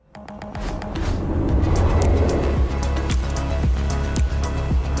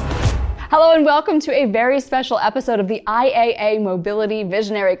Hello and welcome to a very special episode of the IAA Mobility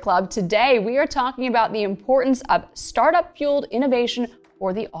Visionary Club. Today we are talking about the importance of startup-fueled innovation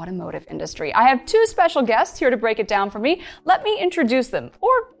for the automotive industry. I have two special guests here to break it down for me. Let me introduce them,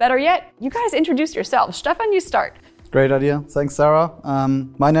 or better yet, you guys introduce yourselves. Stefan, you start. Great idea. Thanks, Sarah.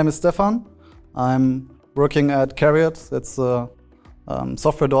 My name is Stefan. I'm working at CARIAD. It's a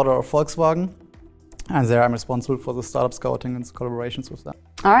software daughter of Volkswagen. And there I'm responsible for the startup scouting and collaborations with them.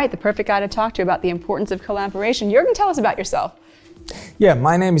 All right, the perfect guy to talk to about the importance of collaboration. Jürgen, tell us about yourself. Yeah,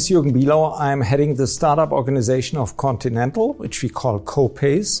 my name is Jürgen Bielau. I'm heading the startup organization of Continental, which we call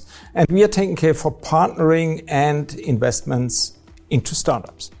Co-Pace. And we are taking care for partnering and investments into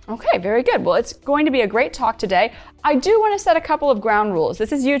startups. Okay, very good. Well, it's going to be a great talk today. I do want to set a couple of ground rules.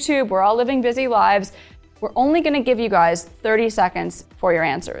 This is YouTube. We're all living busy lives. We're only going to give you guys 30 seconds for your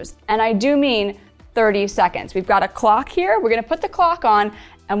answers. And I do mean 30 seconds. We've got a clock here. We're going to put the clock on.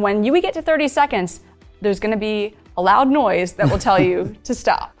 And when we get to 30 seconds, there's going to be a loud noise that will tell you to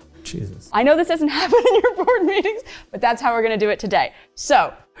stop. Jesus. I know this doesn't happen in your board meetings, but that's how we're going to do it today.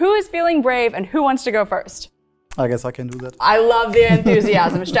 So, who is feeling brave and who wants to go first? I guess I can do that. I love the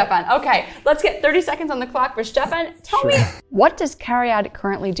enthusiasm, Stefan. Okay, let's get 30 seconds on the clock for Stefan. Tell me, what does CARIAD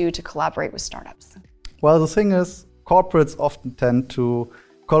currently do to collaborate with startups? Well, the thing is, corporates often tend to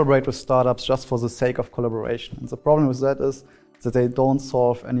collaborate with startups just for the sake of collaboration. And the problem with that is that they don't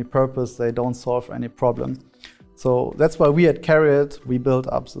solve any purpose, they don't solve any problem. So that's why we at CARIAD, we built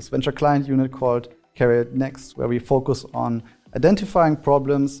up this venture client unit called CARIAD Next, where we focus on identifying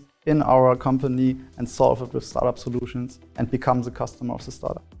problems in our company and solve it with startup solutions and become the customer of the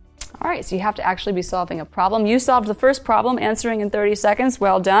startup. All right, so you have to actually be solving a problem. You solved the first problem, answering in 30 seconds.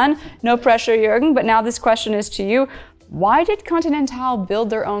 Well done. No pressure, Jürgen. But now this question is to you. Why did Continental build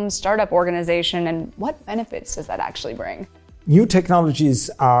their own startup organization, and what benefits does that actually bring? New technologies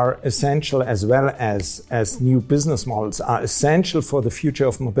are essential, as well as new business models are essential for the future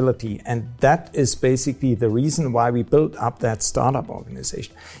of mobility. And that is basically the reason why we built up that startup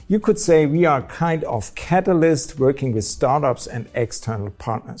organization. You could say we are kind of catalyst working with startups and external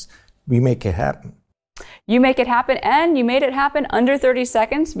partners. We make it happen. You make it happen, and you made it happen under 30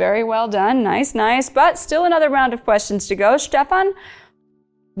 seconds. Very well done. Nice, nice. But still another round of questions to go. Stefan,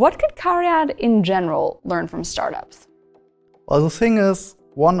 what could CARIAD in general learn from startups? Well, the thing is,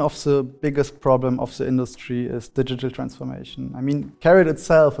 one of the biggest problems of the industry is digital transformation. I mean, CARIAD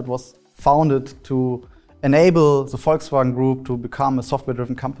itself, it was founded to enable the Volkswagen Group to become a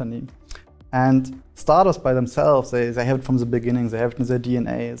software-driven company. And startups by themselves, they have it from the beginning, they have it in their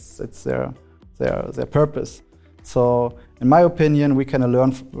DNA, it's their purpose. So, in my opinion, we can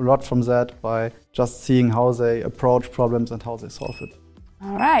learn a lot from that by just seeing how they approach problems and how they solve it.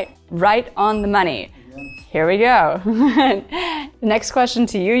 All right, right on the money. Here we go. The next question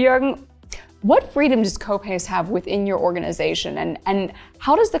to you, Jürgen. What freedom does Co-Pace have within your organization, and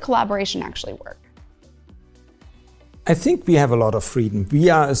how does the collaboration actually work? I think we have a lot of freedom. We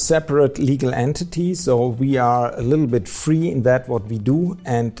are a separate legal entity, so we are a little bit free in that what we do,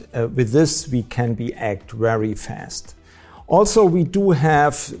 and with this we can act very fast. Also, we do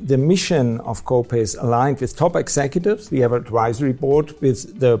have the mission of Co-Pace aligned with top executives. We have an advisory board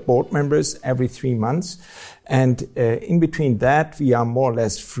with the board members every 3 months. And in between that, we are more or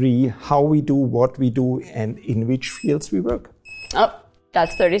less free how we do, what we do, and in which fields we work. Oh,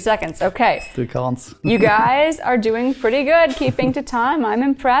 that's 30 seconds. Okay. Still counts. You guys are doing pretty good, keeping to time. I'm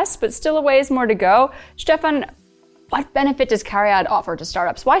impressed, but still a ways more to go. Stefan, what benefit does CARIAD offer to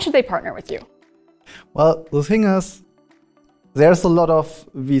startups? Why should they partner with you? Well, the thing is, there's a lot of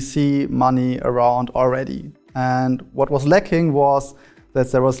VC money around already. And what was lacking was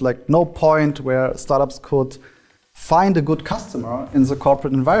that there was no point where startups could find a good customer in the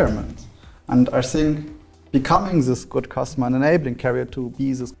corporate environment. And I think becoming this good customer and enabling CARIAD to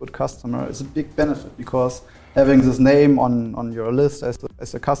be this good customer is a big benefit, because having this name on your list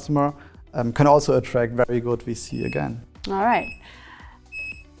as a customer can also attract very good VC again. All right.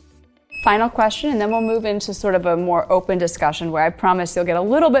 Final question, and then we'll move into sort of a more open discussion where I promise you'll get a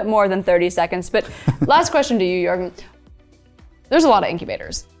little bit more than 30 seconds. But last question to you, Jürgen. There's a lot of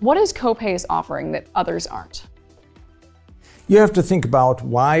incubators. What is Co-Pace offering that others aren't? You have to think about,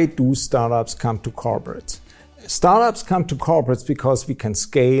 why do startups come to corporates? Startups come to corporates because we can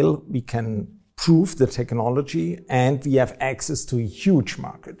scale, we can prove the technology, and we have access to a huge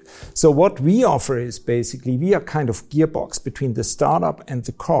market. So what we offer is basically, we are kind of gearbox between the startup and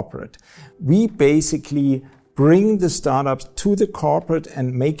the corporate. We basically bring the startups to the corporate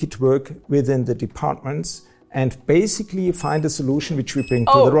and make it work within the departments, and basically find a solution which we bring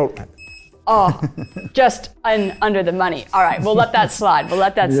to the roadmap. just under the money. All right, we'll let that slide.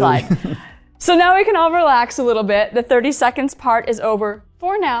 Slide. So now we can all relax a little bit. The 30 seconds part is over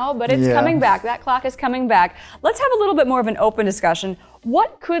for now, but it's coming back. That clock is coming back. Let's have a little bit more of an open discussion.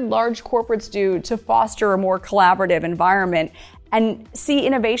 What could large corporates do to foster a more collaborative environment and see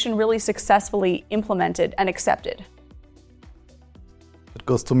innovation really successfully implemented and accepted? It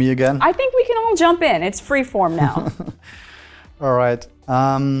goes to me again. I think we can all jump in. It's free form now. All right.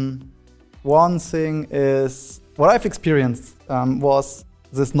 One thing is, what I've experienced was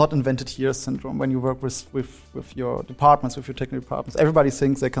this not invented here syndrome. When you work with your departments, with your technical departments, everybody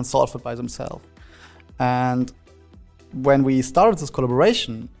thinks they can solve it by themselves. And when we started this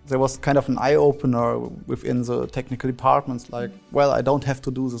collaboration, there was kind of an eye-opener within the technical departments, like, well, I don't have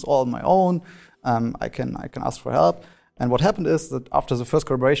to do this all on my own. I can ask for help. And what happened is that after the first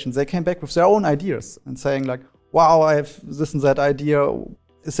collaboration, they came back with their own ideas and saying like, wow, I have this and that idea.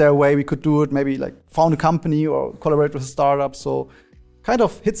 Is there a way we could do it? Maybe like found a company or collaborate with a startup. So kind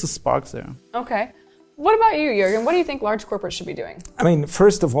of hits the spark there. Okay. What about you, Jürgen? What do you think large corporates should be doing? I mean,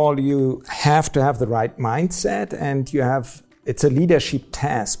 first of all, you have to have the right mindset, and it's a leadership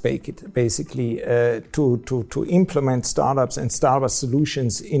task, basically, to implement startups and startup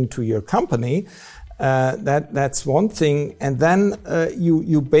solutions into your company. That's one thing. And then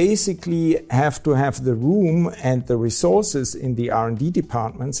you basically have to have the room and the resources in the R&D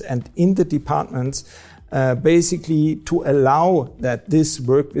departments and in the departments basically to allow that this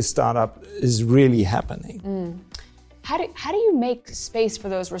work with startup is really happening. How do you make space for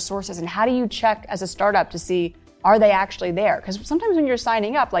those resources, and how do you check as a startup to see, are they actually there? Because sometimes when you're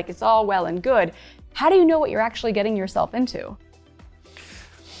signing up, like it's all well and good, how do you know what you're actually getting yourself into?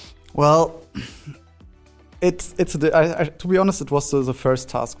 Well, to be honest, it was the first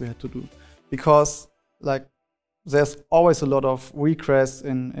task we had to do, because like there's always a lot of regress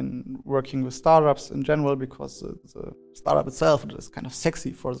in working with startups in general, because the startup itself is kind of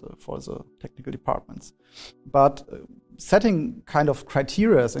sexy for the technical departments. But setting kind of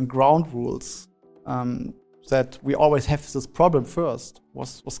criteria and ground rules that we always have this problem first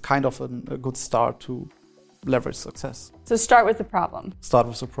was kind of a good start to leverage success. So start with the problem. Start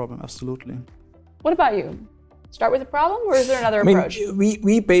with the problem, absolutely. What about you? Start with a problem, or is there another approach?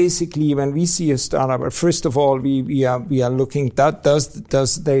 We basically, when we see a startup, first of all, we are looking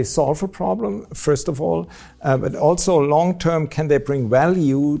does they solve a problem, first of all, but also long term, can they bring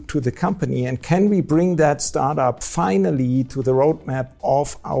value to the company, and can we bring that startup finally to the roadmap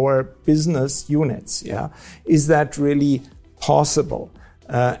of our business units? Yeah, is that really possible?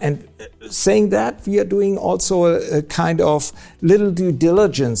 And saying that, we are doing also a kind of little due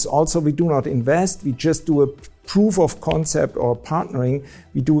diligence. Also, we do not invest, we just do a proof of concept or partnering.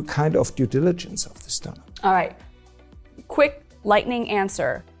 We do a kind of due diligence of the startup. All right. Quick, lightning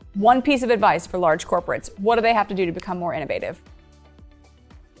answer. One piece of advice for large corporates. What do they have to do to become more innovative?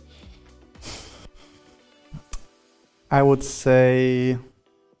 I would say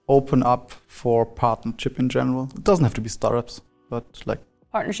open up for partnership in general. It doesn't have to be startups, but like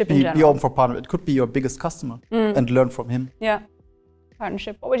partnership in general. Be open for partnership. It could be your biggest customer and learn from him. Yeah.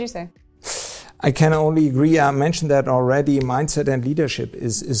 Partnership. What would you say? I can only agree. I mentioned that already. Mindset and leadership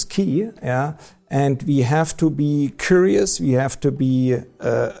is key. Yeah. And we have to be curious. We have to be,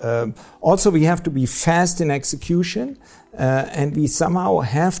 also we have to be fast in execution. And we somehow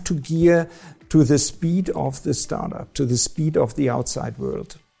have to gear to the speed of the startup, to the speed of the outside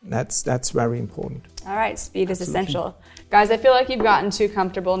world. That's very important. All right, speed is essential. Guys, I feel like you've gotten too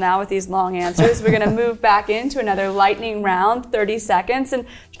comfortable now with these long answers. We're going to move back into another lightning round, 30 seconds. And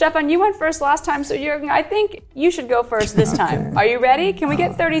Stefan, you went first last time, so Jürgen, I think you should go first this time. Are you ready? Can we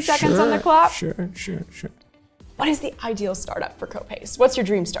get 30 seconds on the clock? Sure. What is the ideal startup for Copace? What's your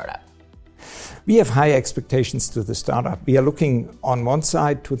dream startup? We have high expectations to the startup. We are looking on one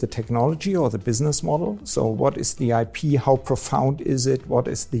side to the technology or the business model. So what is the IP? How profound is it? What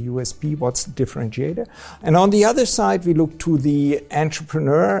is the USP? What's the differentiator? And on the other side, we look to the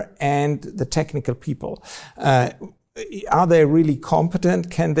entrepreneur and the technical people. Are they really competent?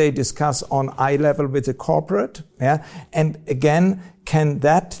 Can they discuss on eye level with the corporate? Yeah. And again, can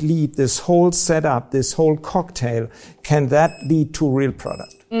that lead this whole setup, this whole cocktail, can that lead to real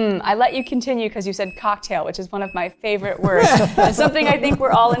product? I let you continue because you said cocktail, which is one of my favorite words. And something I think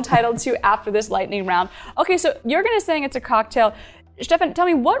we're all entitled to after this lightning round. Okay, so Jürgen is saying it's a cocktail. Stefan, tell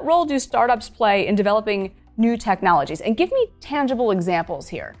me, what role do startups play in developing new technologies? And give me tangible examples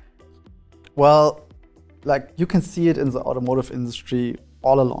here. Well, like you can see it in the automotive industry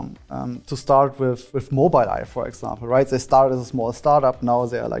all along. To start with Mobileye, for example, right? They started as a small startup. Now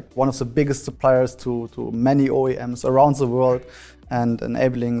they are like one of the biggest suppliers to many OEMs around the world. and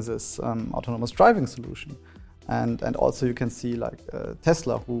enabling this autonomous driving solution. And also you can see like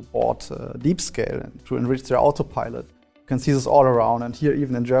Tesla, who bought DeepScale to enrich their autopilot. You can see this all around. And here,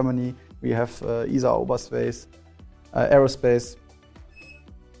 even in Germany, we have ESA Oberspace, Aerospace.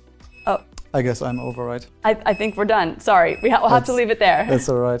 Oh, I guess I'm over, right? I think we're done. Sorry, we'll have to leave it there. That's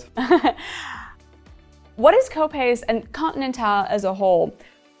all right. What does Copace and Continental as a whole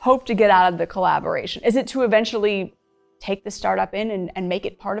hope to get out of the collaboration? Is it to eventually take the startup in and make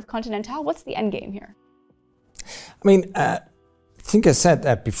it part of Continental? What's the end game here? I mean, I think I said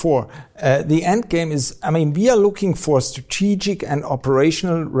that before. The end game is, I mean, we are looking for strategic and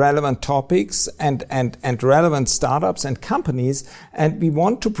operational relevant topics and relevant startups and companies, and we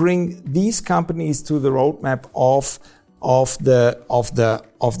want to bring these companies to the roadmap of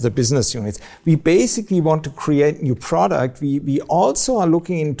the business units. We basically want to create new product. We also are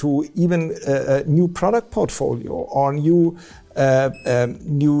looking into even a new product portfolio or new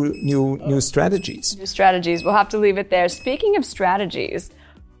strategies. New strategies. We'll have to leave it there. Speaking of strategies,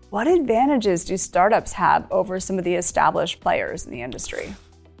 what advantages do startups have over some of the established players in the industry?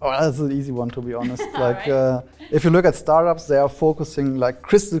 Oh, that's an easy one, to be honest. If you look at startups, they are focusing like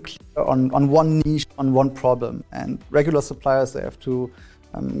crystal clear on one niche, on one problem. And regular suppliers, they have to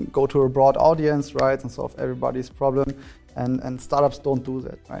go to a broad audience, right, and solve everybody's problem. And startups don't do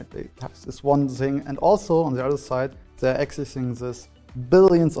that, right? They have this one thing. And also, on the other side, they're accessing this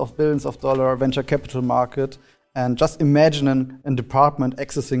billions of dollar venture capital market. And just imagine a department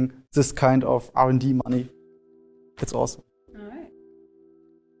accessing this kind of R&D money. It's awesome.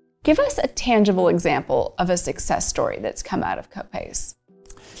 Give us a tangible example of a success story that's come out of Copace.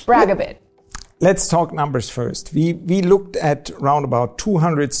 Brag a bit. Let's talk numbers first. We looked at around about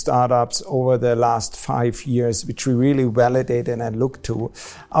 200 startups over the last 5 years, which we really validated and looked to.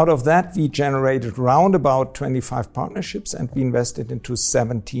 Out of that, we generated around about 25 partnerships and we invested into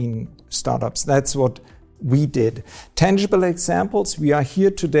 17 startups. That's what we did. Tangible examples, we are here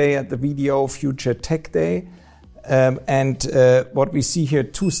today at the VDO Future Tech Day. What we see here,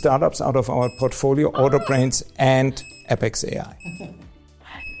 2 startups out of our portfolio, Autobrains and Apex AI.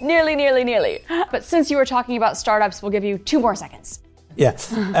 Nearly. But since you were talking about startups, we'll give you 2 more seconds. Yeah.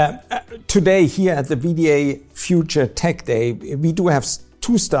 Today here at the VDA Future Tech Day, we do have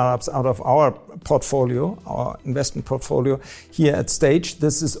 2 startups out of our portfolio, our investment portfolio here at stage.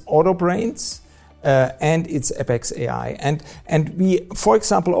 This is Autobrains. And it's Apex AI. And we, for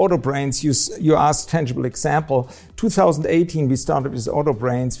example, Autobrains, you asked tangible example. 2018, we started with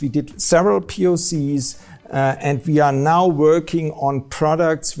Autobrains. We did several POCs, and we are now working on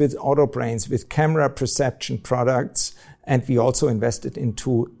products with Autobrains, with camera perception products. And we also invested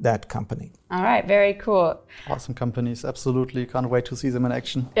into that company. All right, very cool. Awesome companies, absolutely. Can't wait to see them in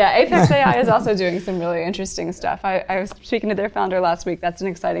action. Yeah, Apex AI is also doing some really interesting stuff. I was speaking to their founder last week. That's an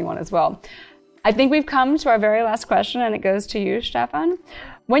exciting one as well. I think we've come to our very last question, and it goes to you, Stefan.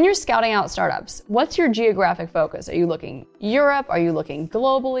 When you're scouting out startups, what's your geographic focus? Are you looking Europe? Are you looking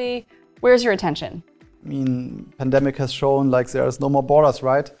globally? Where's your attention? I mean, pandemic has shown like there is no more borders,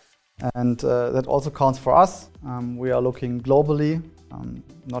 right? And that also counts for us. We are looking globally,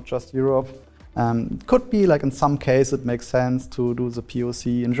 not just Europe. Could be like in some case it makes sense to do the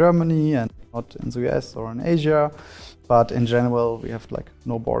POC in Germany and not in the US or in Asia. But in general, we have like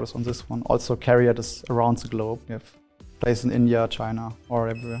no borders on this one. Also, CARIAD is around the globe. We have places in India, China, or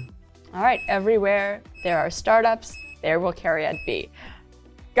everywhere. All right, everywhere there are startups, there will CARIAD be.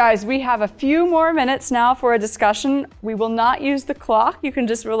 Guys, we have a few more minutes now for a discussion. We will not use the clock. You can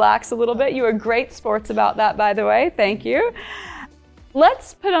just relax a little bit. You are great sports about that, by the way. Thank you.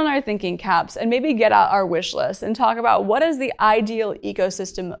 Let's put on our thinking caps and maybe get out our wish list and talk about what does the ideal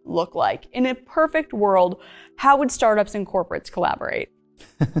ecosystem look like? In a perfect world, how would startups and corporates collaborate?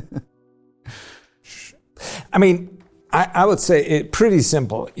 I mean, I would say pretty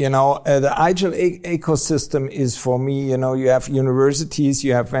simple. The ideal ecosystem is for me, you have universities,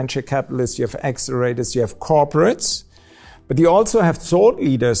 you have venture capitalists, you have accelerators, you have corporates, but you also have thought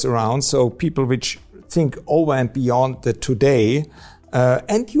leaders around, so people which think over and beyond the today.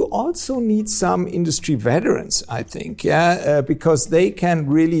 And you also need some industry veterans, I think, because they can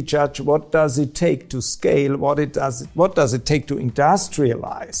really judge what does it take to scale, what does it take to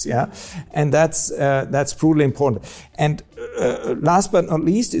industrialize, and that's truly important. And last but not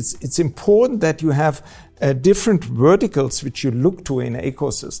least, it's important that you have different verticals which you look to in an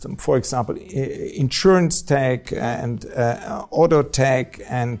ecosystem. For example, insurance tech and auto tech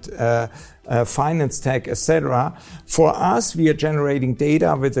and finance tech, etc. For us, we are generating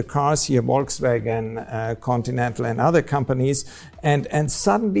data with the cars here, Volkswagen, Continental, and other companies, and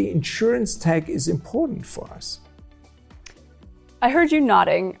suddenly insurance tech is important for us. I heard you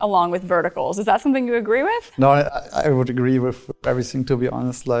nodding along with verticals. Is that something you agree with? No, I would agree with everything, to be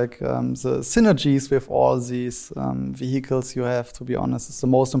honest. Like the synergies with all these vehicles you have, to be honest, is the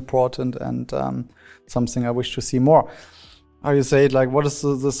most important and something I wish to see more. How you say it, like, what is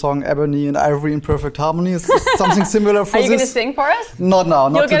the song Ebony and Ivory in Perfect Harmony? Is something similar for this? Are you going to sing for us? Not now,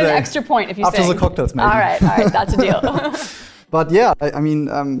 not today. You'll get an extra point if you After sing. the cocktails, maybe. All right, that's a deal. But yeah, I mean,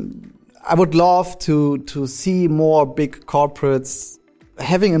 I would love to see more big corporates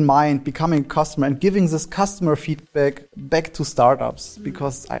having in mind becoming a customer and giving this customer feedback back to startups,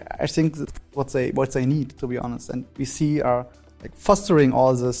 because I think that's what they need, to be honest. And we see are like fostering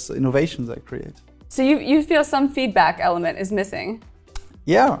all this innovations they create. So you feel some feedback element is missing?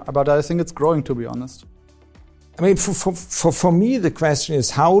 Yeah, but I think it's growing, to be honest. I mean, for me, the question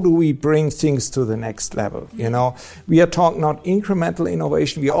is, how do we bring things to the next level? You know, we are talking not incremental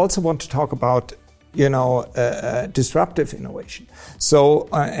innovation. We also want to talk about, disruptive innovation. So,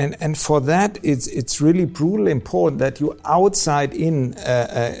 and for that, it's really brutally important that you outside in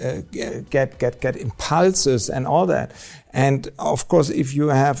get impulses and all that. And of course, if you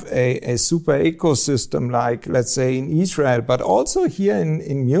have a super ecosystem like, let's say, in Israel, but also here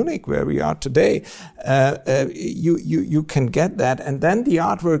in Munich, where we are today, you can get that. And then the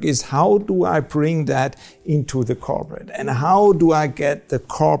artwork is, how do I bring that into the corporate? And how do I get the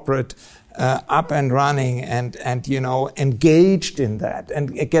corporate up and running and engaged in that,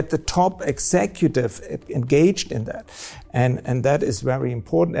 and get the top executive engaged in that, and that is very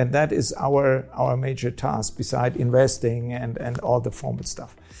important, and that is our major task beside investing and all the formal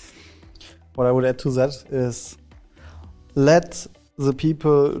stuff. What I would add to that is, let the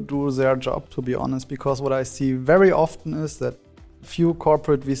people do their job, to be honest, because what I see very often is that few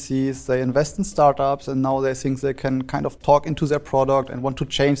corporate VCs, they invest in startups and now they think they can kind of talk into their product and want to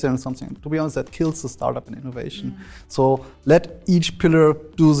change them or something. To be honest, that kills the startup and innovation. So let each pillar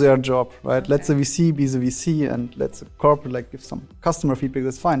do their job, right? Let the VC be the VC and let the corporate give some customer feedback,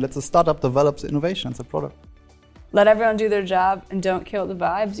 that's fine. Let the startup develop the innovation and the product. Let everyone do their job and don't kill the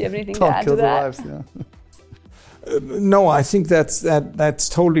vibes. Do you have anything to add to that? Don't kill the vibes, yeah. No, I think that's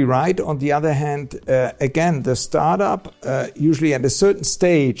totally right. On the other hand, again, the startup, usually at a certain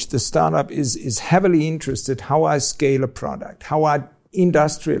stage, the startup is heavily interested how I scale a product, how I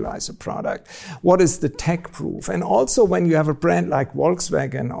industrialize a product, what is the tech proof. And also when you have a brand like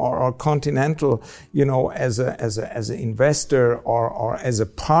Volkswagen or Continental, as an investor or as a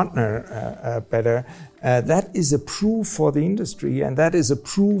partner, that is a proof for the industry, and that is a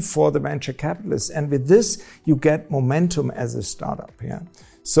proof for the venture capitalists. And with this, you get momentum as a startup. Yeah.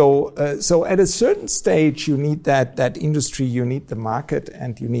 So at a certain stage, you need that industry, you need the market,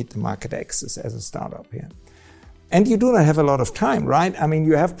 and you need the market access as a startup. Yeah. And you do not have a lot of time, right? I mean,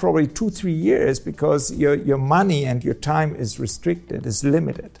 you have probably 2-3 years because your money and your time is restricted, is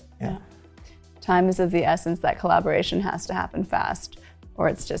limited. Yeah. Time is of the essence. That collaboration has to happen fast, or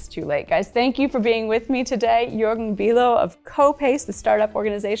it's just too late. Guys, thank you for being with me today. Jürgen Bilo of CoPace, the startup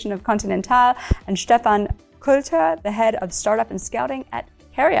organization of Continental, and Stefan Kulter, the head of startup and scouting at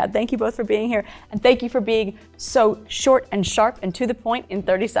Cariad. Thank you both for being here, and thank you for being so short and sharp and to the point in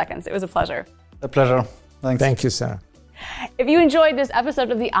 30 seconds. It was a pleasure. A pleasure. Thanks. Thank you, Sarah. If you enjoyed this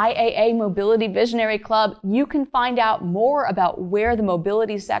episode of the IAA Mobility Visionary Club, you can find out more about where the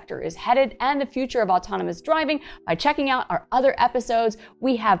mobility sector is headed and the future of autonomous driving by checking out our other episodes.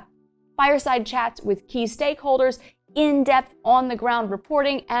 We have fireside chats with key stakeholders, in-depth, on-the-ground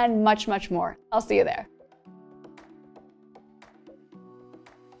reporting, and much, much more. I'll see you there.